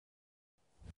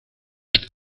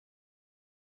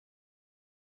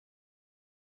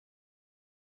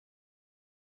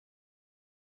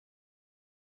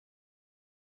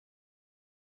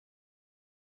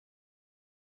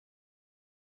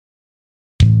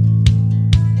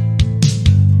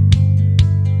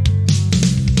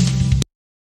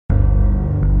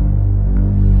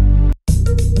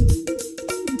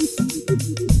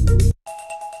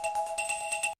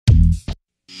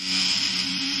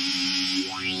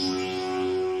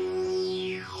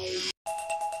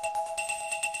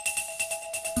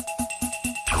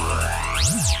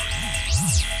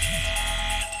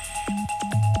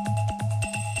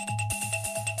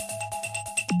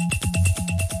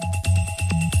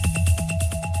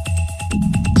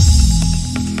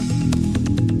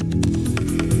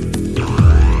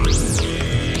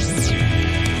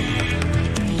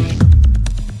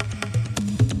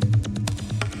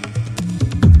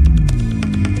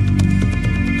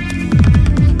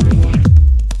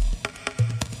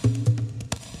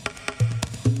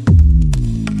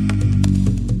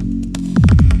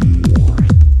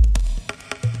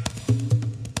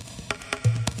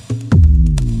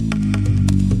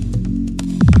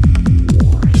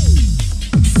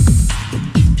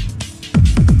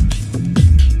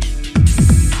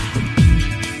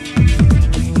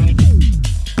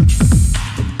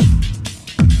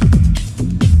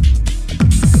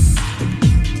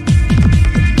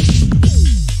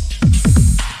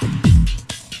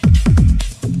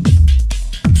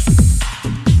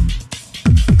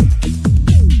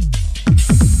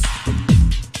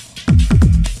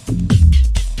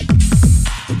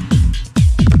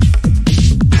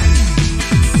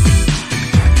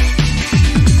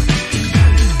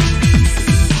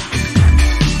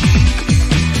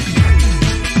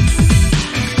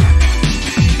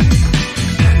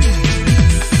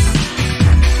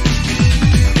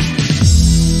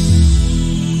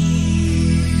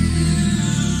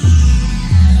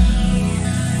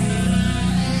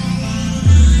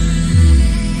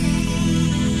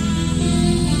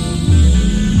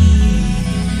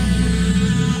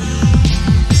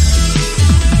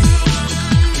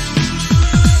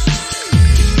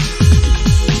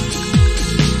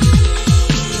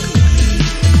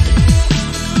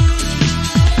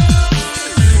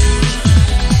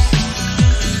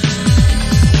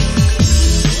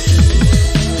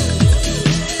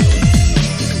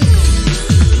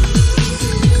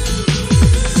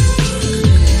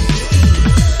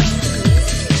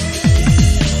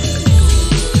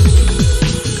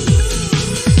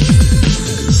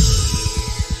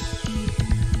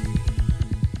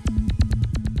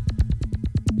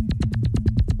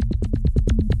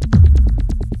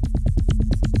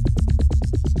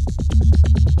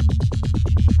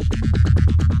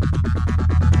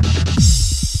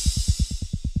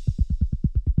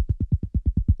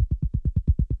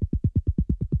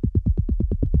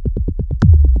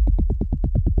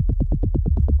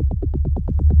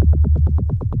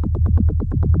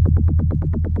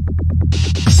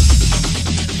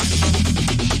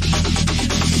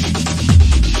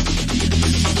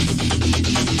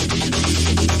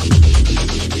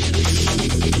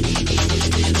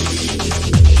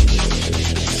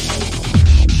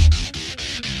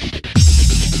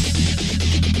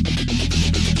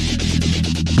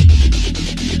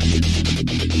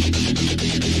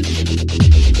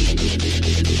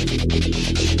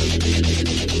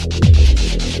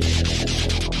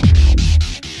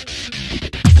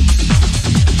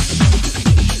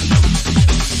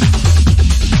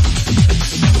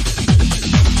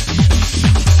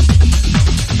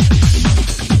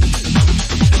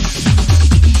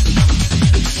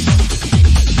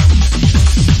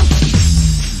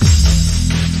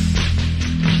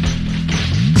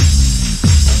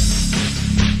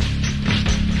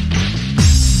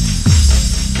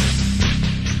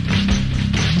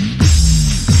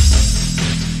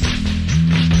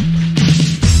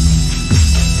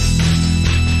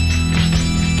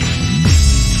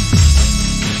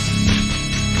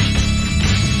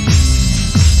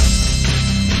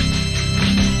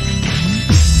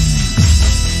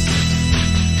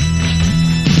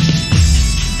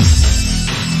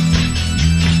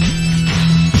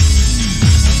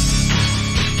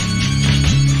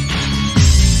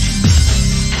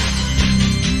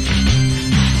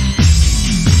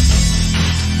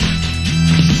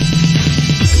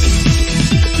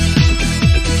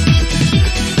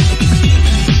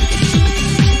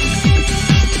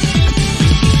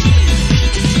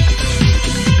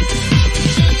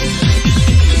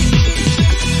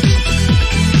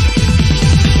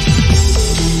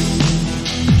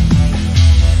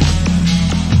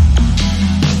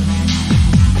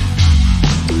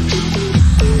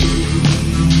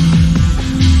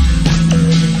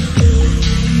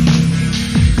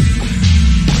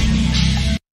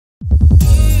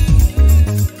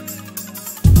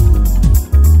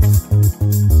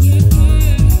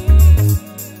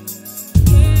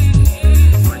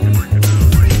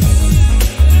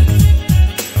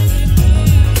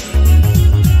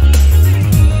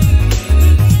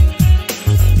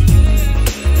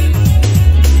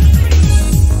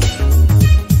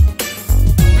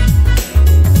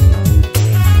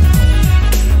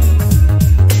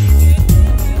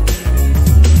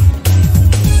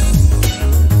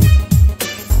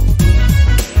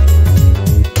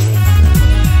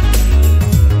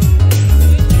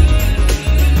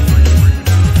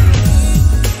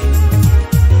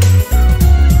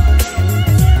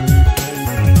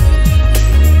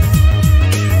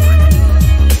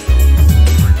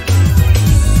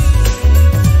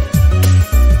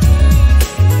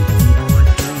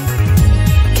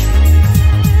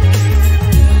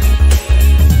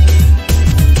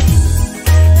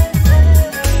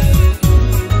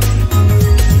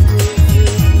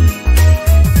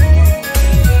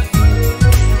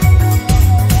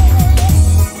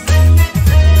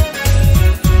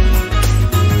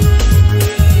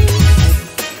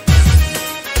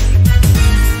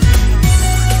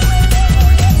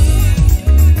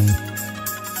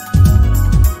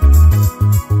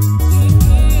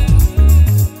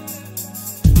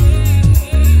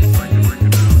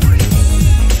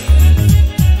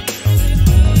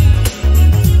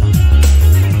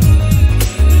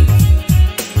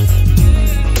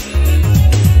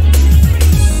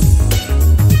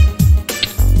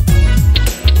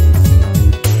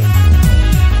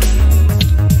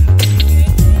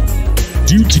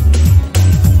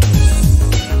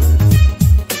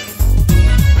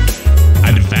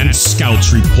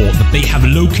report that they have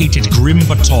located Grim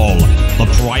Batal, the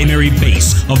primary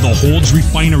base of the Horde's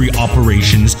refinery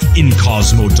operations in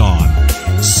Cosmodon.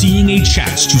 Seeing a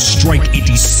chance to strike a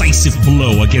decisive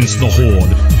blow against the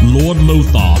Horde, Lord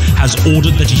Lothar has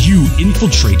ordered that you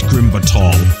infiltrate Grim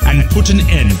Batal and put an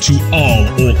end to all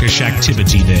Orcish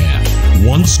activity there.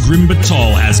 Once Grim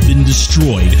Batal has been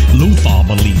destroyed, Lothar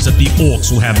believes that the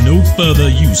Orcs will have no further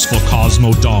use for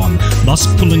Cosmodon, thus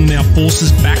pulling their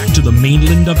forces back to the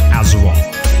mainland of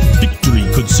Azeroth. Victory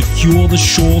could secure the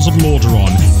shores of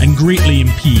Lordaeron and greatly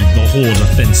impede the Horde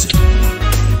offensive.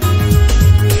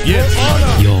 Yes.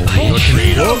 Your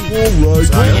freedom.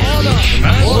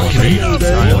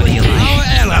 Our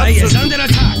ally is under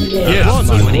attack. Yes.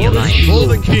 For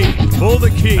the king. For the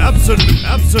king. Absolute.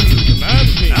 Command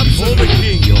me. For the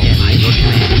king. Your command.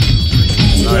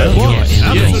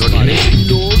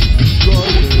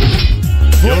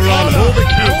 Your honor. For the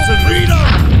king. Freedom.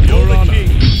 Your honor.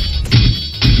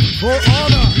 For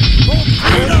honor. For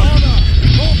freedom.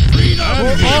 For freedom.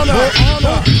 For honor.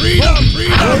 For freedom.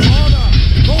 Freedom.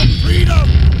 For freedom!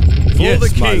 For the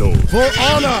king! For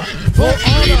honor! For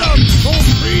freedom! For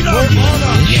freedom! For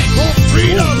honor! For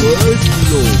freedom!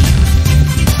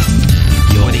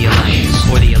 You're the alliance.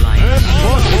 For the alliance.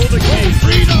 For the king!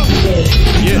 Freedom!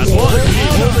 Yes, for the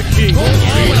king! For the king! For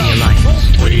the alliance.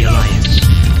 For the alliance.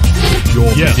 Your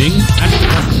bidding at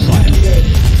fire.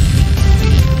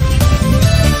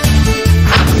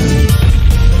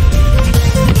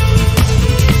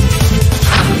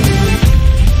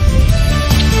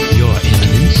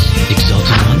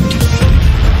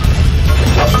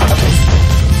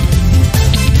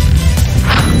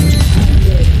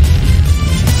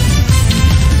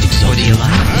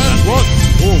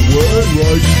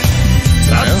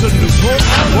 Absolute for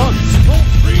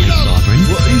freedom! Sovereign.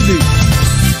 What is it?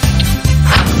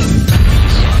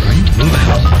 Sovereign, move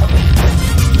out.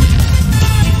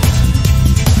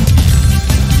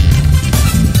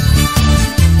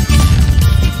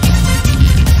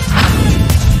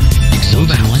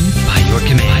 Move out. By your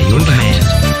command. By your command.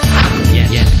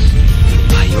 Yes.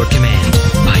 By your command.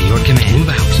 By your command. Move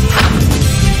out.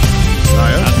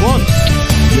 Sire. At once.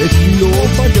 Yes, Lord.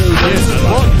 Yes, at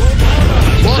once.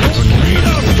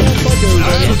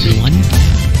 One.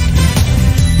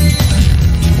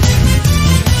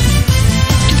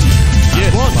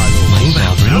 Yes, my lord. Move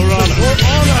out. Your honor. For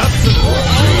honor. Absolute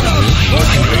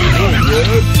freedom.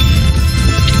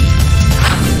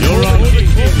 Your honor.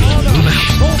 Move out.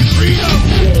 For freedom.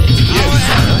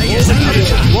 Yes. At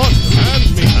once. Command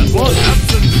me. At once.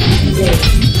 Absolute.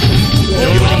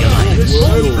 Your honor.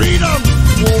 For freedom.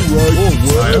 All right.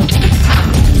 Sire.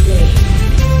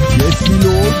 Yes, my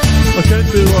lord. I can't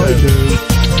do that.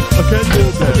 I can't do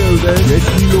that. Yes,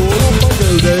 my lord.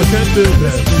 I can't do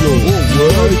that. All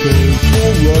right.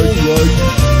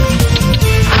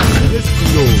 Yes, my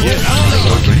lord. Yes,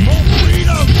 for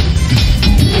freedom.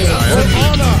 For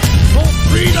honor. For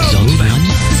freedom. Move out.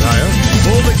 Sire.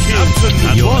 For the king.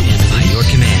 At once. By your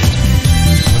command.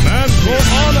 Command for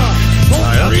honor. For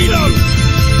freedom.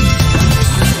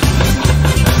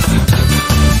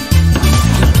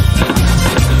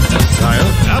 Sire.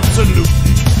 Absolute.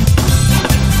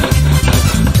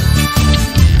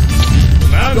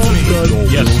 Command me.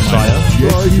 Yes, sire.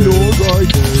 Yes, my lord.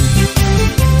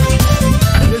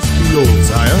 Yes, my lord.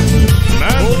 Sire.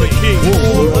 Command for the king.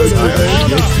 Sire.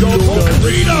 Yes, my For lord.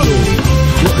 freedom.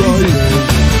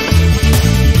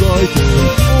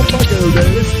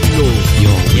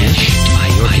 Your yes. By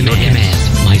your command.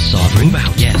 My sovereign. Move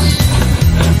out. Yes.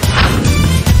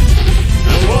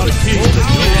 For the king.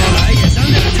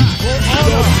 For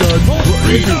honor. For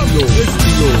freedom.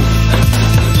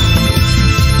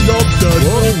 Not done.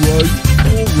 All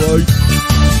right.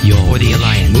 You're the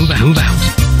alliance. Move out.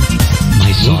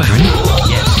 My sovereign.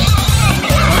 Yes.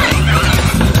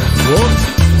 What?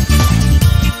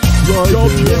 Right.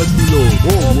 Job done, my lord.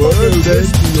 All right. Yes,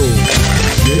 my lord.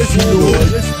 Yes, my lord.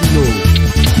 Yes, my lord.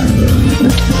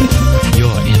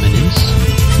 Your Eminence.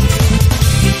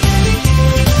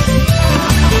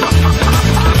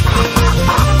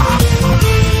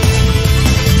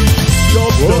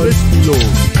 Job done, yes, my lord.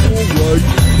 All right.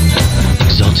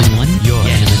 Exalted One. Your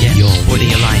Eminence. You're for the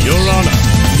alliance. Your honor.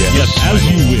 Yes, as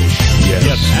you wish.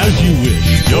 Yes, as you wish.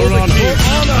 Your honor. For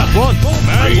honor. At once.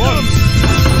 Man one.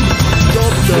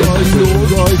 Job done, my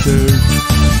lord. Right there.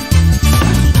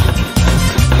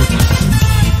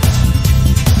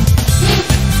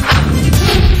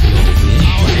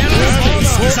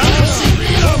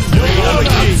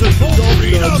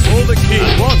 For the king.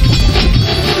 At once.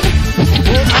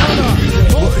 For honor.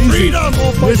 For freedom.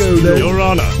 Your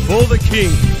honor. For the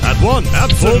king. At once.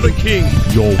 For the king.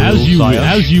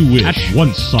 As you wish. At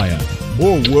once, sire.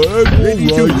 More work. Ready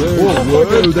to work. More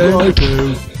work. Righto.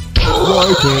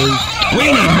 Righto. We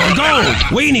need more gold!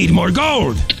 We need more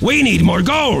gold! We need more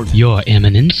gold! Your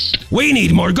Eminence. We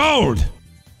need more gold!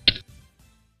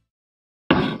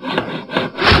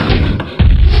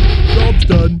 Job's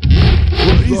done.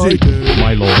 What is it?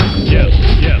 My lord. Yes,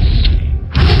 yes.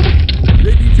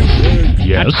 Ready to work.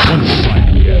 Yes. At once,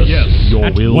 sire. Yes. Yes. Your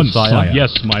at will, once, sire.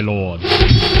 Yes, my lord.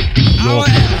 Our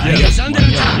ally is under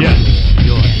attack! Yes.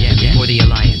 Yes. For the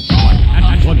Alliance.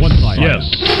 At once, sire. Yes.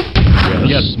 Yes.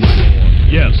 Yes, my lord.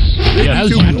 Yes. Yes. As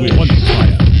you want,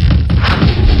 sire.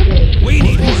 We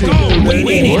need more gold! We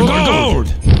need more gold!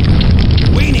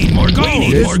 We need more gold! We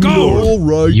need more gold! All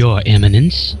right. Your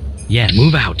Eminence. Yes.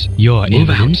 Move out. Your Move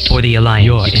Eminence. Out. For the Alliance.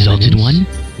 Your Exalted One.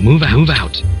 Move out. Move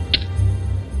out.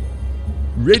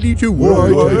 Ready to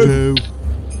work. Righto.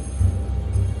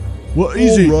 What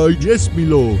is it? Right. Yes, my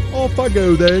lord. Off I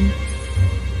go then.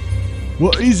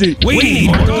 What is it? We need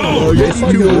more gold! Ready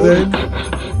to go then.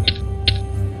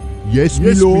 Yes,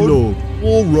 my lord.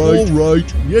 All right. All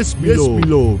right. Yes, my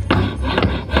lord.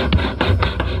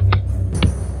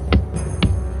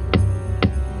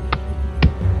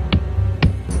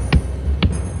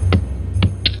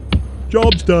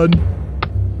 Job's done.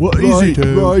 What is it?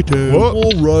 Righto. What?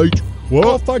 All right. What?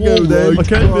 Off I go then. I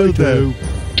can't build now.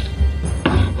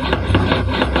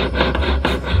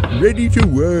 Ready to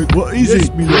work. What is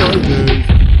it? My lord.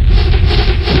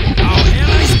 Our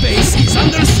allies' base is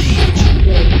under siege!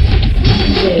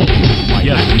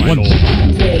 Yes, my lord.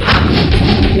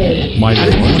 My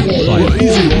lord. What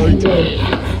is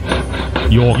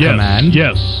it? Your command.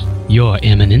 Yes. Your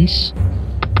Eminence.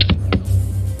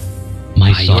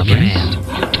 My sovereign.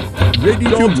 Ready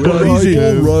to work.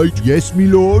 All right. Yes, my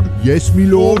lord. Yes, my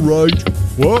lord. All right.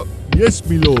 What? Yes,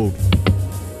 my lord.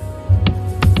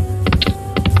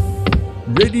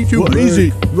 Ready to work. What is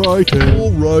it? Right.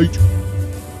 All right.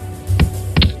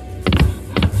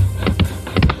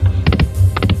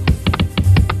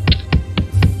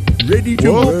 Ready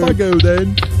to work. Off I go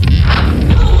then.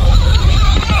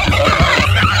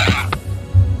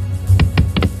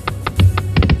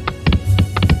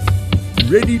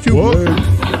 Ready to work.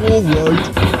 All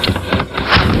right.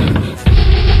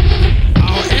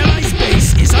 Our allies'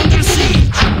 base is under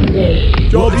siege!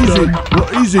 Job done.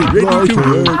 What is it? Ready to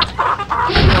work.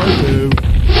 Righto.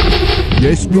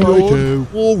 Yes, my lord.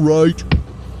 All right.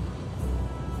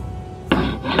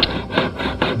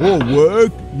 More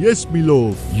work? Yes, my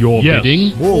lord. Your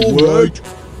bidding? More work?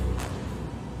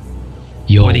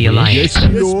 You're the Alliance.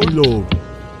 Yes, my lord.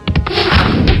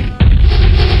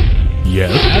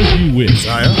 Yes, as you wish,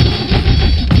 sire.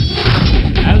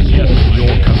 As yes,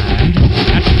 your command.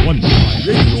 At once, sire.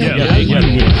 Yes, yes, as you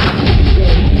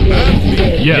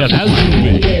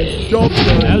wish. Job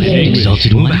done. As you wish.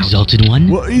 Exalted One. Exalted One.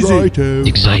 What is it?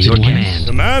 Exalted Your command.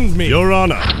 Command me, Your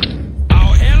Honor.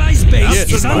 Our allies'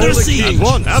 base is under siege!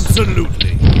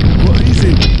 Absolutely. What is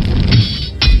it?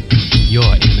 Your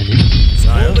Eminence.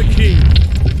 Sire, the king.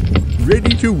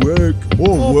 Ready to work.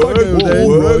 More work.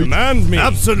 Command me.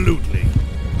 Absolutely.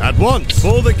 At once.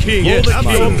 For the king. Yes,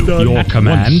 absolutely. Your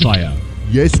command, sire.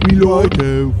 Yes, my lord.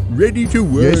 Ready to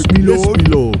work. Yes, my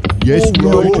lord. Yes, my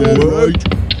lord. All right.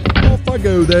 Off I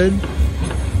go then.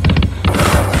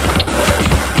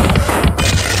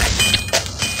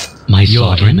 My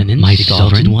sovereign, my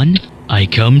exalted one, I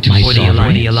come to for the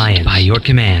Alliance by your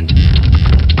command.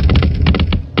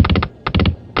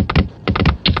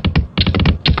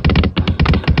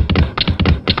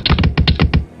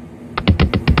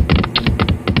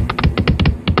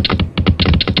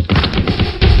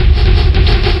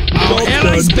 Our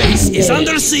allies' base is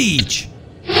under siege!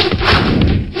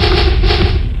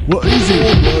 What is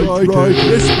it? Right.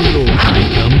 Yes, my lord. I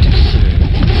come to serve.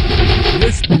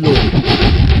 Yes, my lord.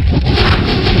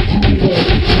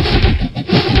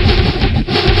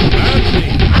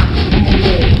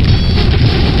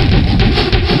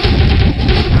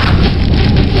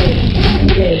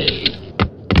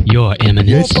 Your Eminence.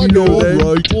 Yes, my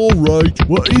lord. All right.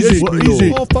 What is it? What is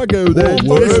it? Off I go then. Yes,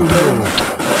 my lord.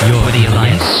 You're the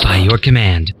Alliance by your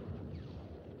command.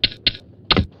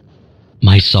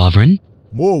 My sovereign.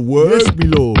 More work. Yes, my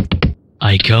lord.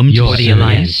 I come to the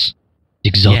Alliance.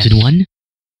 Exalted One.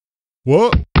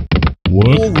 What?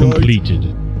 Work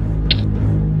completed.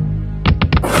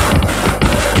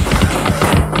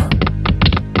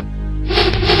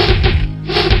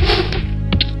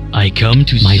 I come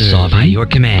to my sovereign by your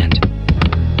command.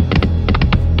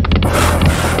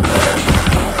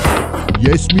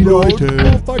 Yes, my lord.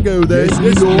 Off I go then.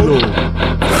 Yes, my lord.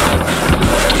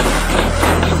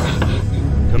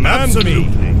 Command me.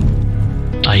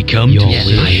 I come to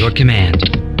by your command.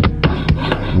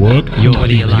 Work Your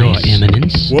complete. Your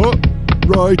Eminence. What?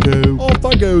 Righto. Off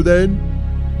I go then.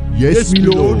 Yes, me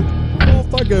lord.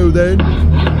 Off I go then.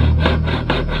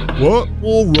 What?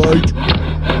 All right.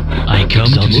 I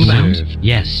come to move out.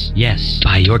 Yes, yes.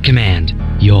 By your command.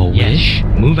 Your wish.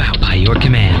 Move out by your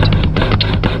command.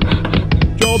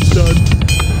 Job's done.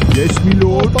 Yes, me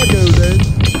lord. Off I go then.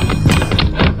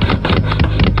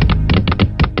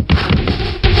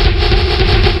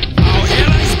 Our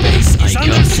allies' base is I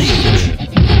under come to siege. serve.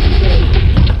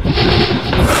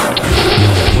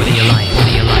 For the Alliance. For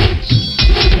the Alliance.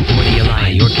 For the Alliance. By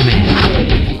your command.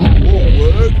 All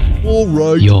work. All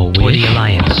right. Your wish. For the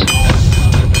Alliance.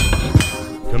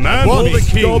 Command What? for the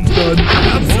king. Job's done.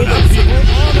 Absolutely. For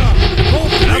honor. For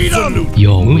freedom. Absolutely.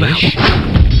 Your wish.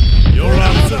 Your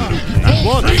absolute. At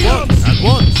once. At once. At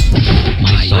once.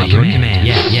 By your command.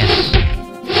 Yes, yes.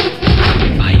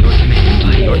 By your command.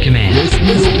 By your command. Yes,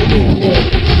 me lord.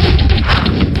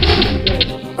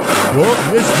 What?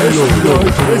 Yes, me lord.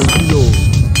 Right. Yes, me lord.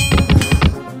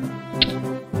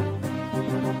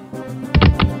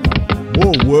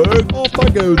 More work. Off I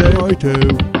go then. Righto.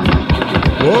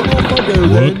 What? Off I go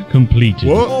then. Work completed.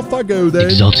 What? Off I go then.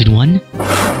 Exalted One.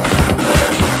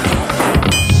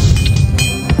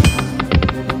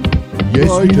 Yes,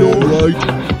 me lord. Right.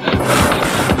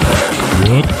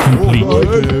 Work complete.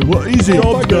 Righto. What is it?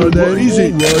 Off I go then. What is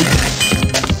it? Right.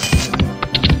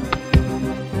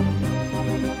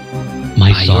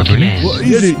 My sovereign. What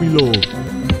is it, me lord?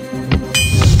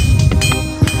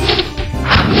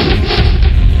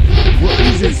 What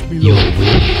is it, me Your lord?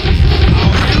 wish.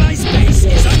 Our allies' base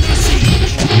is under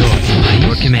siege. By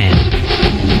your command.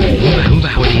 Move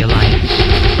out. For the Alliance.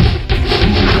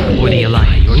 For the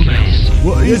Alliance. Your command.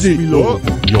 What is it, me lord?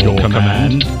 Your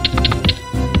command.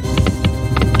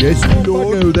 Yes, me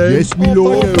lord. Go then. Yes, me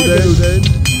lord. Go then.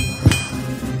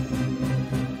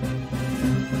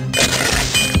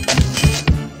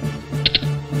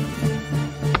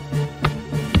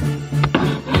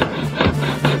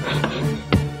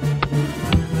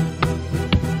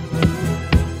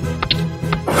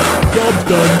 Job's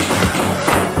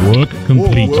done. Work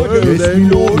complete. Yes, me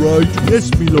lord. Right. Yes,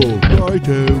 me lord.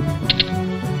 Righto.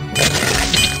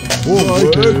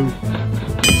 Righto.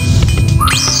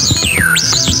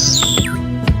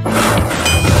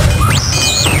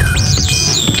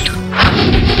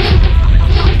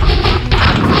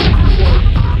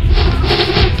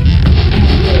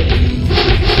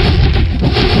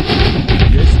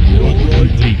 Yes, me lord. Right.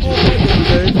 Complete. Off I go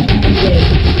then.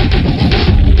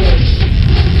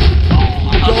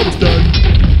 Job's done.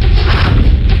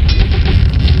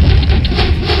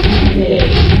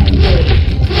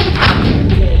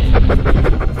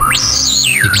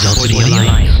 Exalted for the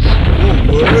Alliance.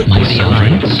 Work. For the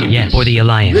Alliance. Yes. For the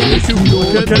Alliance. Yes, me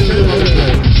lord.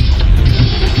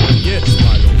 Yes,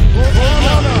 my lord. For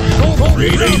honor. For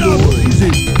freedom. What is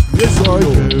it? Yes, I do.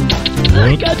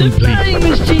 Work complete.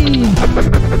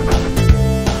 machine.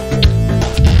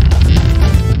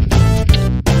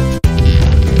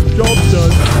 Job's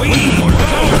done. Waiting for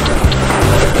power.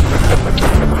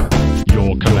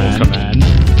 Your command.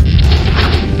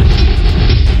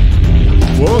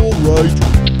 Well, all right.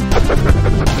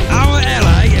 Our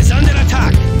ally is under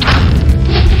attack.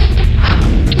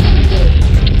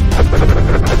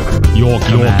 Your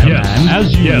command. Yes,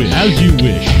 as you wish. As you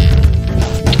wish.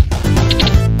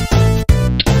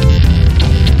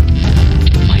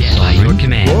 By your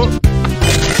command. What?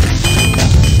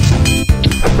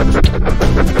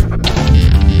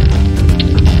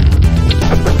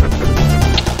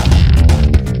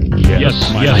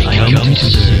 Yes, I yes. come to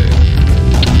serve.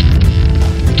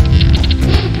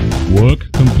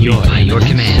 Work complete. By your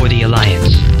command. For the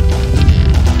Alliance.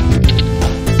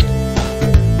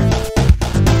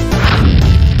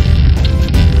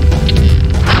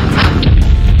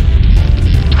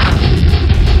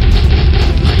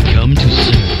 I come to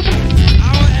serve.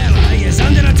 Our ally is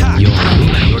under attack. Your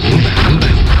move out. Move out. Move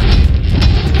out.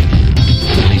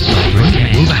 My sovereign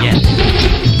command. Move out. Yes.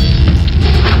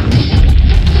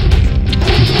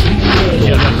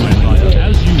 Yes, my father,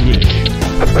 as you wish.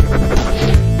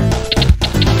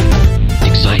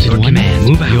 Exalt your command.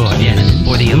 Move out. Your yes.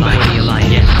 For the Alliance. For the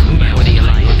Alliance. Yes. Move out. For the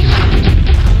Alliance.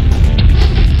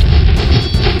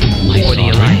 My for the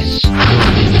Alliance.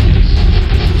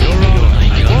 Your honor. I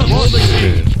come For to the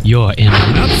king. serve. Your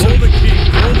eminence. For the king.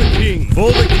 For the king.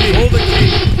 For the king. For the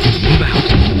king. Move out.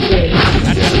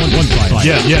 One side.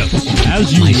 Yes, yes. As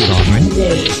you My wish. sovereign.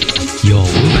 Your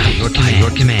move out.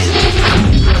 Your command.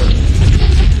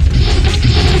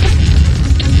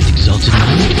 Exalted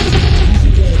One.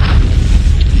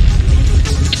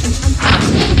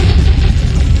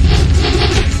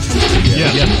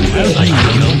 Yes, as I you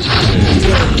wish. come to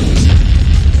serve.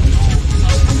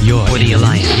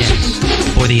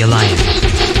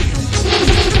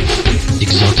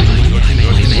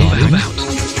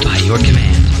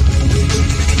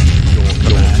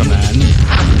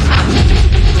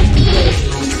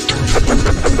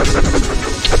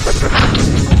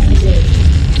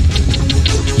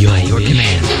 Your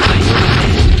command. By your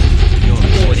command.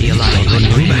 For the Alliance.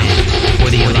 Move out. For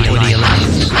the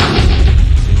Alliance.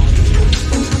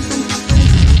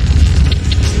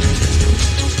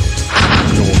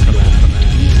 Your command.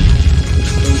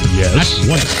 Yes. At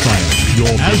once, sire.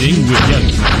 Your bidding will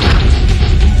yes.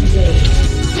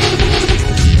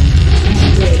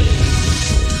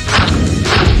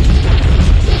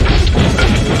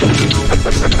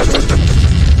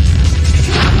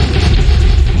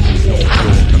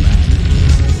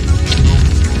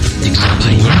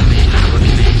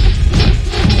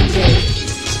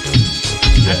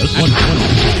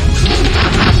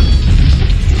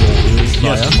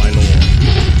 Yes, my lord.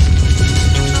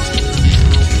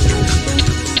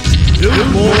 Do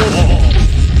more.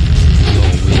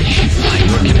 Your wish by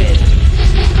your command.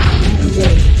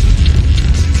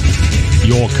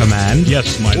 Your command? Yes,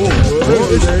 my lord.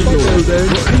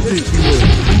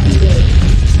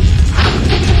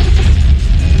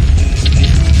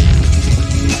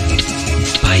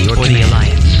 By your command. For the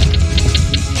Alliance.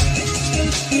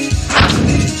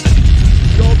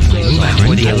 Move out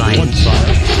for the Alliance.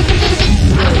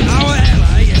 Our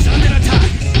ally is under attack.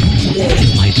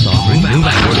 My sovereign. Move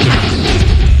out your command.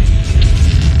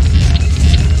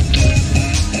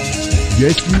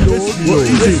 Yes, my lord. What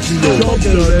is it, my lord?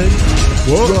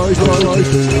 What?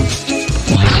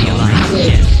 Mighty Alliance.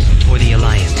 Yes. For the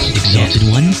Alliance. Exalted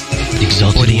One.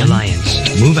 Exalted for the one. Alliance.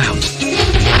 Move out.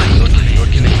 By your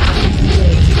command.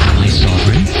 My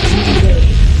sovereign.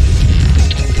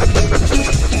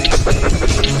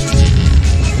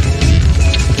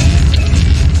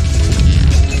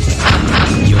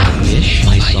 Your wish.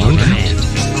 My sovereign. Command.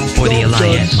 For the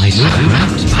Alliance. My sovereign.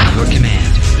 By your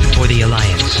command. For the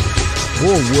Alliance.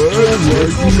 Oh, word, my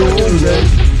lord.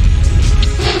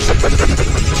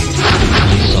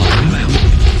 My sovereign. Out.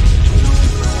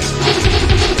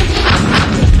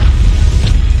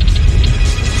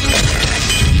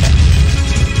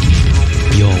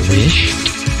 Your wish.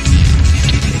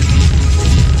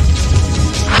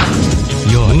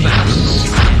 Your house.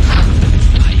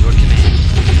 By your command.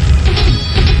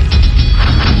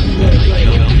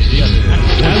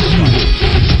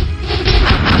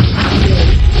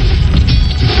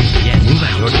 Yes, move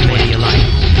out. Your command.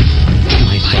 Alliance.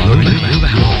 My sovereign. Move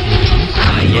out.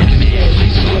 By your command. My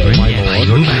sovereign. By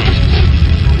your command.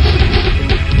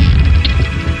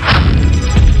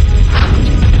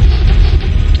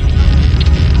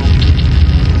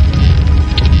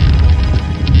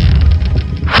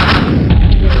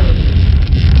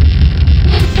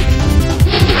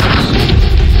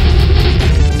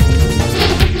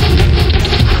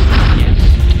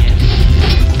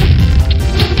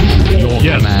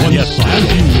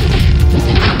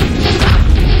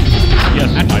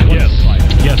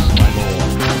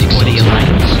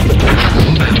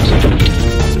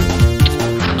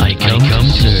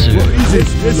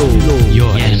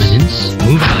 Your Eminence,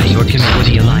 move by your command for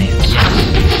the Alliance. Yes.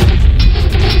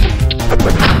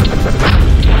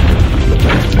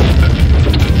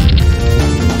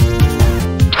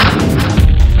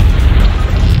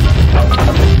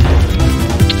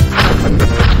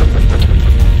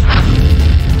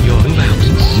 Your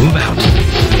mountains, move out.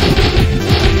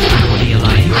 For the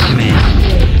Alliance, your command.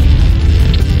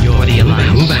 Your the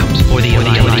Alliance, move out. For the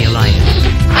Alliance.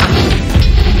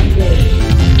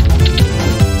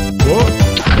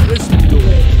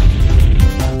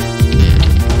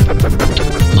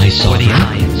 My sovereign. For the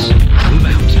Alliance. Move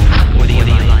out. For the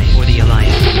Alliance. For the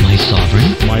Alliance. My sovereign.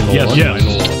 My lord. Yes, my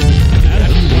lord.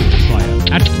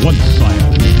 At once, sire.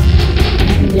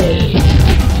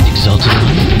 Exalted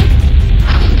One.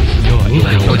 Your move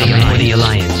out. For the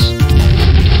Alliance.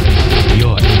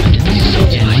 Your Eminence.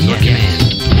 Exalted One. Your command.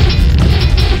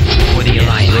 For the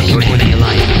Alliance. For the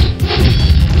Alliance.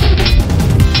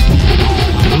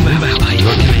 Move out by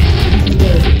your command.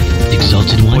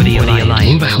 Exalted One. For the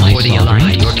Alliance. Move out. My sovereign.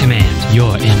 By your command.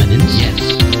 Your Eminence. Yes.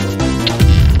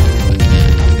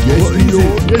 Yes, my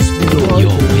lord. Yes, my lord.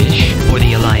 Your wish. For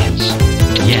the Alliance.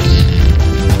 Yes.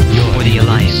 Your for the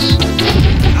Alliance.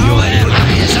 Your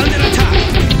ally is under attack.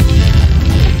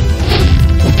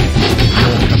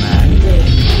 Your command.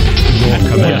 Your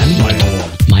command, my lord.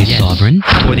 My sovereign.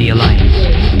 For the Alliance.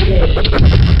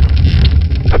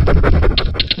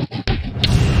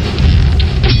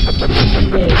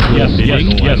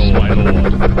 Yes, my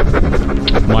lord.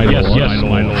 My lord,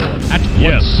 my lord. At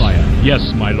once, sire. Yes,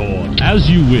 my lord. As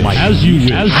you wish. As you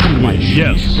wish. As you wish.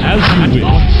 Yes, as you wish.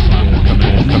 Your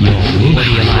command. For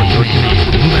the Alliance. Your command.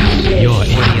 Move out. Your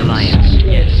for the Alliance.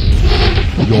 Yes.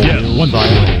 Your one sire.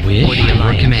 Your wish. For the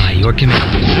Alliance. Your command.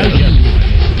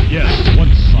 Yes,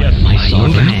 one sire. My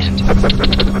sovereign command.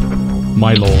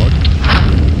 My lord.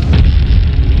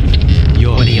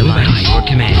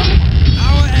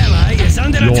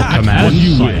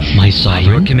 sovereign.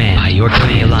 By your command. By your command.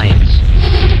 For the alliance.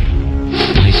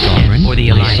 My sovereign. For the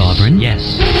alliance. My sovereign.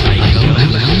 Yes. I go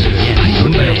move out. Yes. By your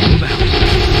command. Move out.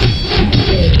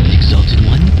 Exalted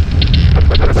one.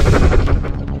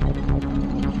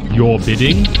 Your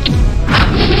bidding?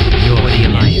 For the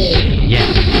alliance. Yes.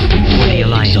 For the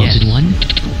alliance. Exalted one.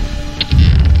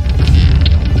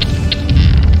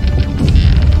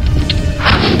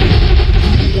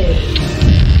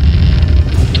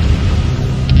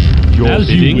 As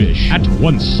you wish. At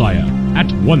once, sire.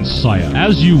 At once, sire.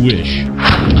 As you wish.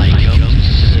 I come to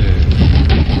serve.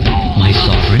 My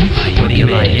sovereign. For the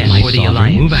alliance. My for the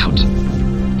alliance. Move out.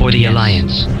 For the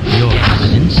alliance. Your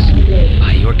eminence.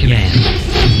 By your command.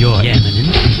 Your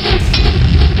eminence.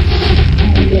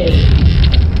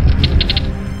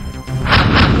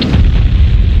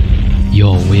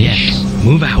 Your wish. Yes.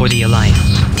 Move out. For the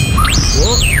alliance.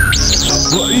 What?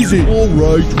 What is it? All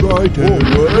right, righto.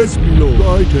 Yes, my lord.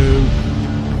 Righto.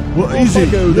 What is it?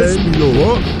 Go then, my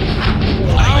lord.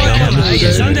 What?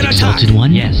 Exalted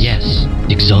one? Yes. Yes.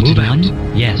 Exalted one?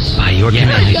 Yes. By your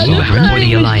command. Move out. For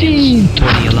the alliance.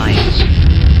 For the alliance.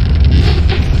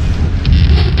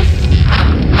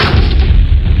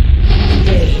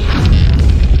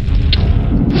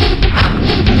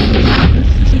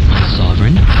 My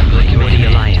sovereign. For the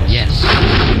alliance. Yes.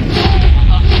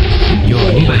 Your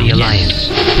for the alliance.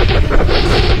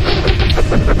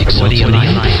 For the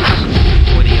alliance.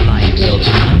 For the alliance.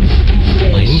 Exalted one.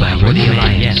 My sovereign. For the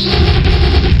alliance. Yes.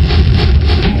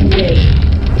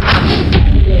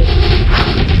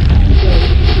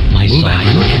 My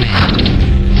sovereign. Your command.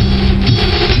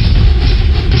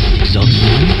 Exalted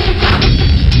one.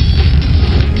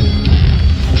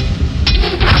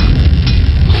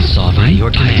 My sovereign.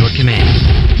 Your command. Your command.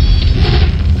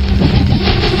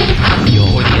 Your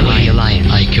the alliance.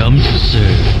 I come to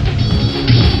serve.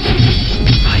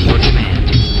 By your command.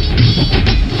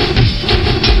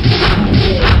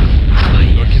 By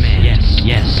your command. Yes.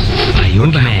 Yes. By your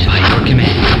command. By your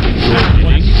command.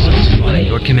 By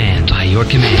your command. By your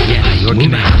command. Yes. By your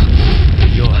command.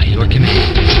 By your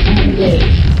command.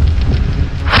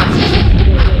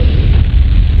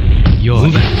 Your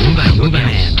move out. Your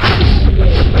command.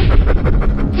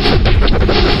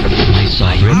 My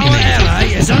sovereign command.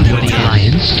 For the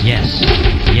alliance. Yes.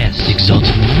 Yes.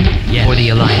 Exalted one. Yes. For the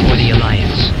alliance. For the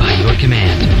alliance. By your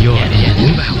command. Your yes.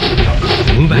 Move out.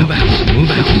 Move out.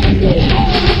 Move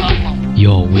out.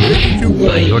 Your wish.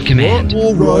 By your command.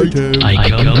 All right. I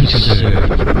come to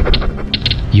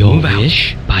serve. Your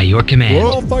wish. By your command.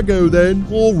 Well, off I go then.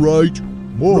 All right.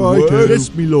 All right. Yes,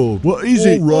 my lord. What is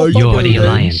it? Right. Your for the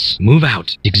alliance. Move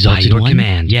out. Exalted by your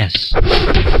command. Yes. My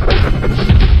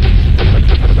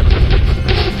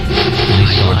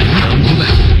sovereign. Move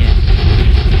out. Yes.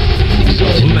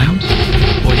 Exalted. Move out.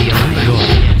 For the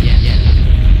alliance. Yes.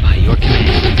 By your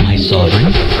command. My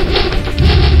sovereign.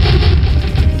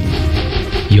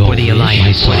 Your for the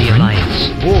alliance. For the alliance.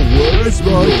 Oh, yes,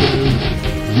 right.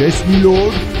 Yes, my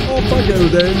lord. Off I go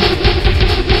then.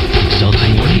 Exalted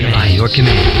for the alliance. Your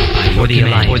command. For the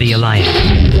alliance. For the alliance.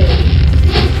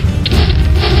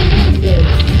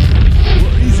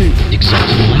 What is it?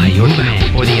 Exalted by your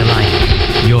command. For the alliance.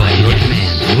 Your command.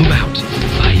 Move out.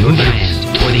 By your command.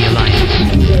 For the alliance.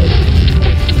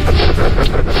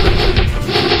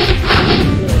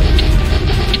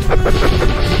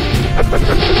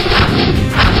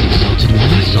 Exalted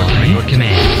one. I saw by your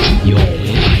command. Your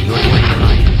by your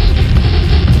alliance.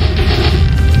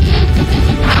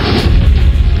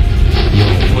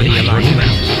 For the alliance.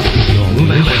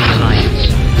 Move out. For the alliance.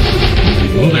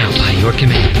 Move out by your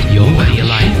command. For the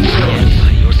alliance.